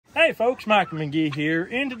Hey folks, Michael McGee here.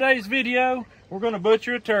 In today's video, we're going to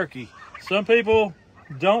butcher a turkey. Some people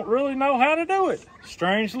don't really know how to do it,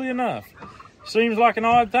 strangely enough. Seems like an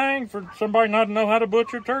odd thing for somebody not to know how to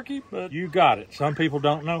butcher a turkey, but you got it. Some people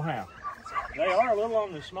don't know how. They are a little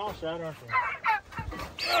on the small side, aren't they?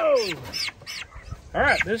 Oh! All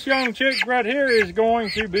right, this young chick right here is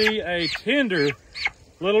going to be a tender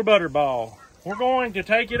little butterball. We're going to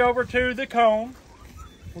take it over to the cone.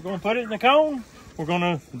 We're going to put it in the cone. We're going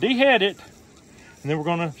to dehead it, and then we're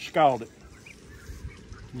going to scald it.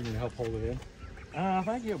 You need help hold it in? I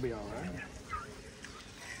think you'll be all right.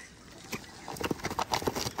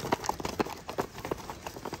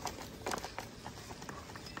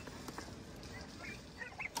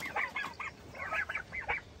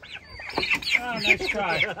 Oh, nice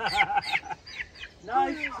try.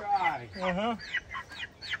 Nice try. Uh-huh.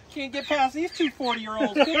 Can't get past these two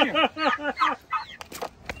 40-year-olds, can you?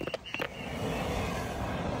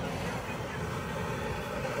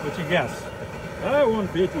 What's your guess?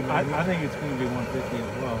 150, maybe. I think it's going to be 150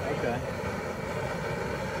 as well. Okay.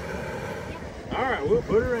 All right, we'll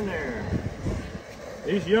put her in there.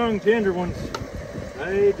 These young tender ones,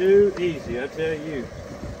 they do easy, I tell you.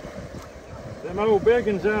 Them old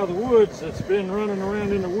beckons out of the woods that's been running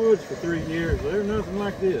around in the woods for 3 years, they're nothing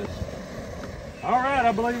like this. All right,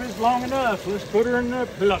 I believe it's long enough. Let's put her in the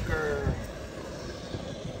plucker.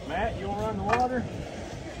 Matt, you want to run the water?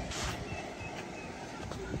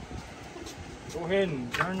 Go ahead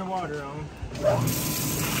and turn the water on.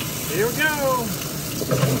 Here we go.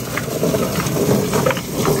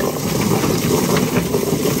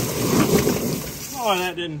 Oh,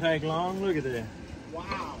 that didn't take long. Look at that.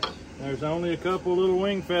 Wow. There's only a couple little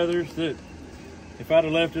wing feathers that if I'd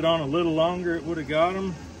have left it on a little longer, it would have got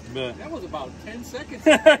them. But that was about 10 seconds.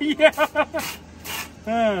 yeah.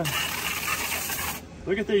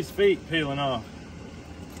 Look at these feet peeling off.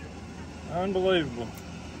 Unbelievable.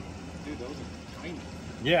 Dude, those are tiny.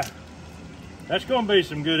 Yeah. That's going to be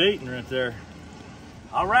some good eating right there.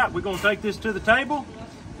 All right, we're going to take this to the table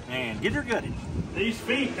and get her gutted. These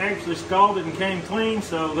feet actually scalded and came clean,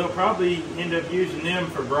 so they'll probably end up using them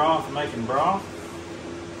for broth, making broth.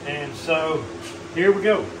 And so here we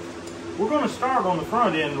go. We're going to start on the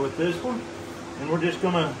front end with this one, and we're just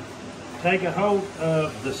going to take a hold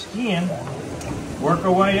of the skin, work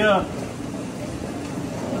our way up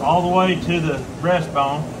all the way to the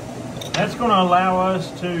breastbone. That's going to allow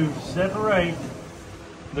us to separate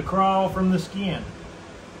the craw from the skin.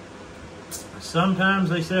 Sometimes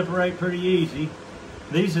they separate pretty easy.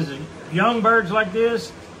 These is young birds like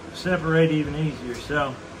this separate even easier.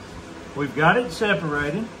 So we've got it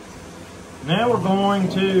separated. Now we're going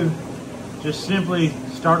to just simply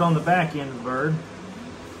start on the back end of the bird.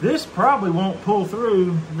 This probably won't pull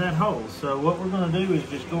through that hole. So what we're going to do is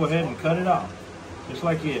just go ahead and cut it off, just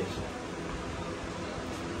like this.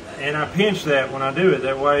 And I pinch that when I do it.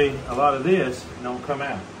 That way a lot of this don't come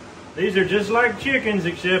out. These are just like chickens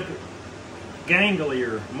except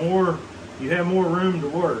ganglier. You have more room to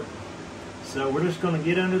work. So we're just going to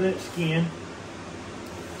get under that skin.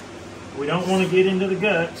 We don't want to get into the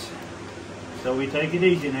guts. So we take it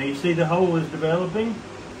easy. Now you see the hole is developing.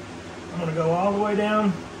 I'm going to go all the way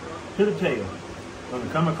down to the tail. I'm going to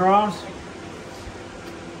come across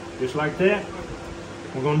just like that.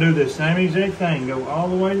 We're going to do the same exact thing. Go all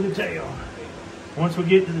the way to the tail. Once we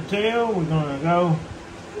get to the tail, we're going to go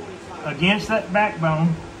against that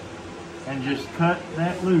backbone and just cut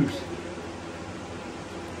that loose.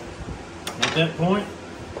 At that point,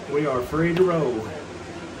 we are free to roll.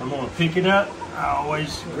 I'm going to pick it up. I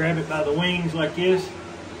always grab it by the wings like this,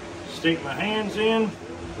 stick my hands in,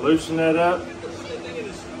 loosen that up.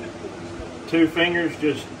 2 fingers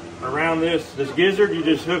just around this gizzard. You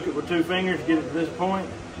just hook it with 2 fingers, get it to this point,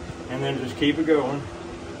 and then just keep it going.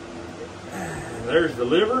 There's the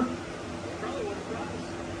liver,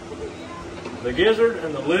 the gizzard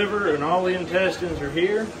and the liver and all the intestines are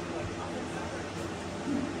here.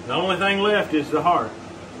 The only thing left is the heart,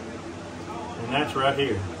 and that's right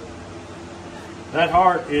here. That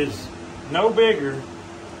heart is no bigger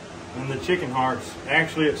than the chicken hearts.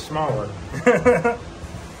 Actually, it's smaller.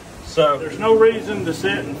 So there's no reason to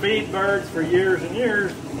sit and feed birds for years and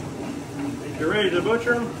years. If you're ready to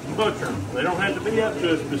butcher them, butcher them. They don't have to be up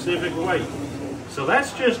to a specific weight. So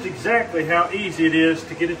that's just exactly how easy it is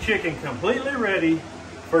to get a chicken completely ready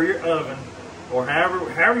for your oven, or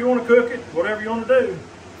however you want to cook it, whatever you want to do.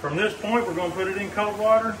 From this point, we're going to put it in cold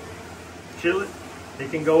water, chill it.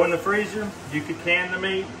 It can go in the freezer. You could can the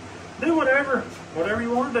meat. Do whatever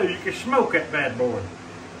you want to do. You can smoke that bad boy.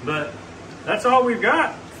 But that's all we've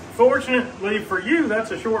got Fortunately for you,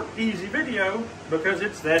 that's a short, easy video because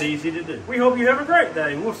it's that easy to do. We hope you have a great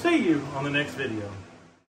day. We'll see you on the next video.